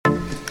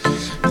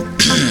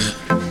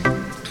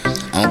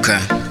Okay,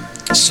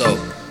 so,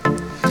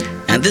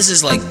 and this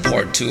is like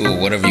part two or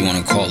whatever you want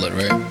to call it,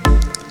 right?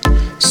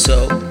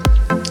 So,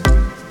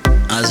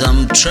 as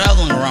I'm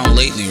traveling around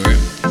lately, right,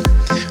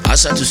 I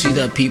start to see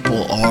that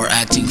people are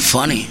acting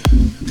funny,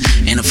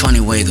 in a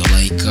funny way though.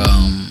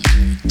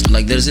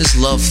 Like there's this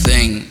love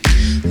thing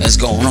that's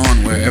going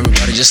on where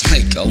everybody just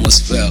like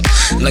almost fell.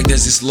 Like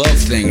there's this love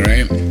thing,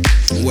 right,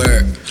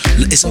 where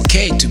it's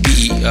okay to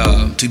be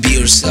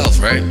yourself,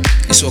 right?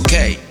 It's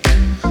okay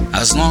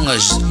as long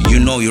as you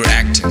know you're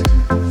acting.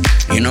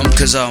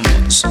 Because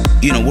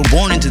we're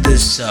born into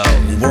this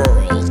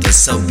world, this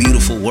so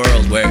beautiful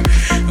world where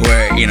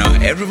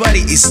everybody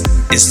is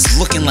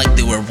looking like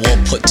they were well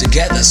put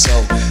together.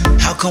 So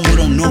how come we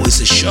don't know it's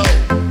a show?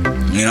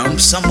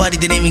 Somebody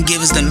didn't even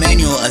give us the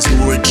manual as we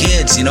were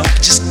kids.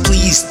 Just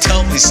please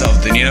tell me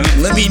something.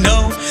 Let me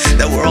know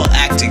that we're all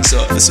acting.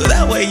 So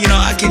that way,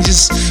 I can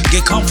just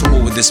get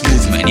comfortable with this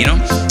movement.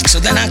 So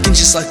then I can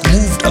just like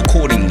move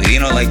accordingly.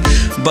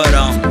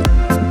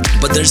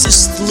 But there's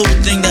this little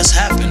thing that's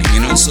happening,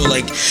 So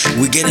like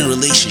we get in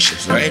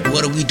relationships, right?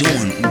 What are we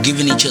doing? We're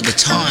giving each other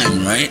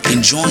time, right?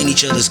 Enjoying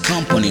each other's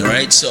company,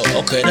 right? So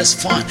okay, that's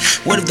fine.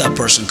 What if that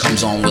person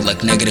comes on with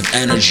like negative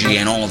energy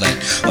and all that?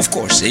 Of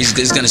course,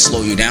 it's gonna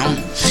slow you down,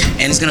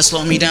 and it's gonna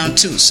slow me down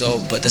too. So,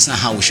 but that's not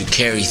how we should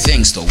carry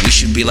things, though. We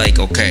should be like,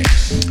 okay,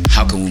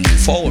 how can we move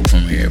forward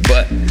from here?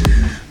 But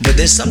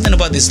there's something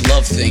about this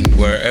love thing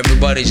where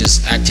everybody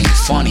just acting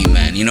funny,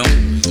 man.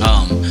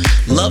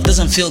 Love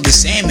doesn't feel the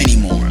same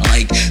anymore.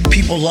 Like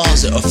people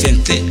lost their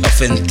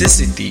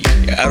authenticity.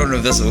 I don't know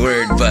if that's a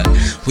word, but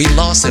we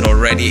lost it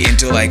already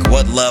into like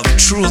what love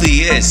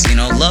truly is.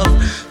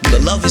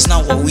 Love is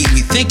not what we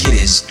think it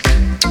is,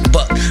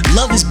 but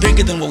love is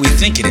bigger than what we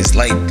think it is.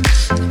 Like,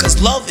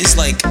 because love is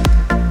like,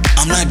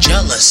 I'm not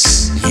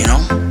jealous.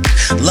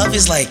 Love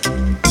is like,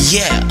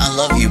 yeah, I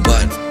love you,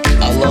 but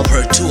I love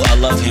her too. I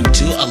love him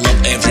too. I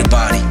love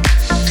everybody.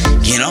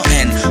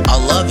 And our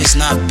love is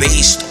not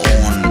based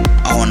on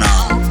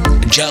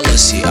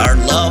jealousy. Our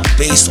love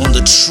based on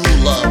the true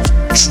love,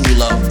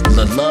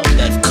 the love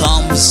that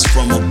comes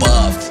from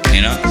above.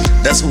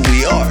 That's who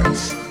we are.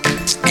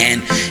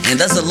 And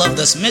that's the love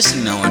that's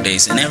missing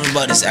nowadays. And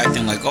everybody's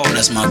acting like, oh,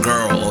 that's my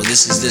girl, or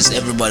this is this.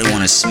 Everybody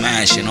want to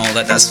smash and all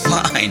that. That's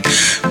fine,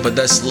 but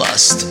that's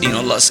lust.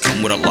 Lust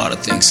come with a lot of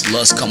things.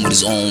 Lust come with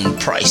its own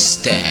price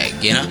tag.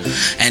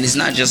 And it's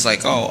not just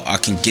like, oh, I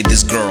can get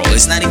this girl.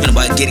 It's not even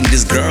about getting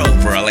this girl,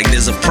 bro. Like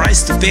there's a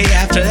price to pay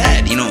after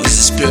that. It's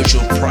a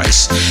spiritual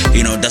price.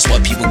 That's why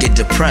people get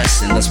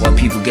depressed, and that's why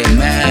people get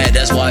mad.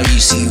 That's why you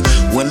see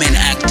women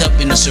act up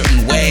in a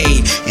certain way,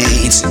 and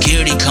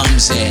insecurity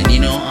comes in.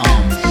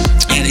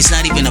 And it's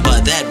not even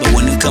about that, but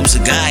when it comes to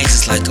guys,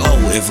 it's like, oh,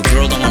 if a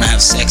girl don't want to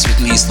have sex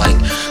with me, it's like,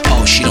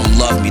 oh, she don't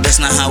love me. That's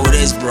not how it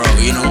is, bro,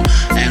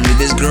 And with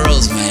these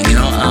girls, man,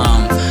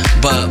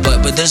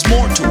 but there's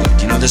more to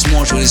it, There's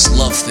more to this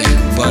love thing,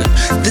 but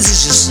this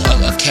is just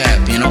a cap,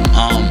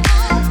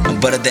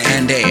 But at the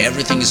end of the day,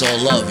 everything is all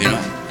love,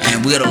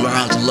 And we gotta learn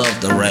how to love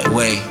the right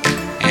way.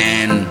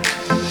 And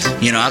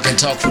I can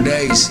talk for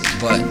days,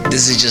 but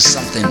this is just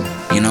something,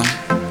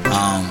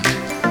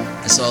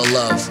 It's all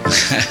love.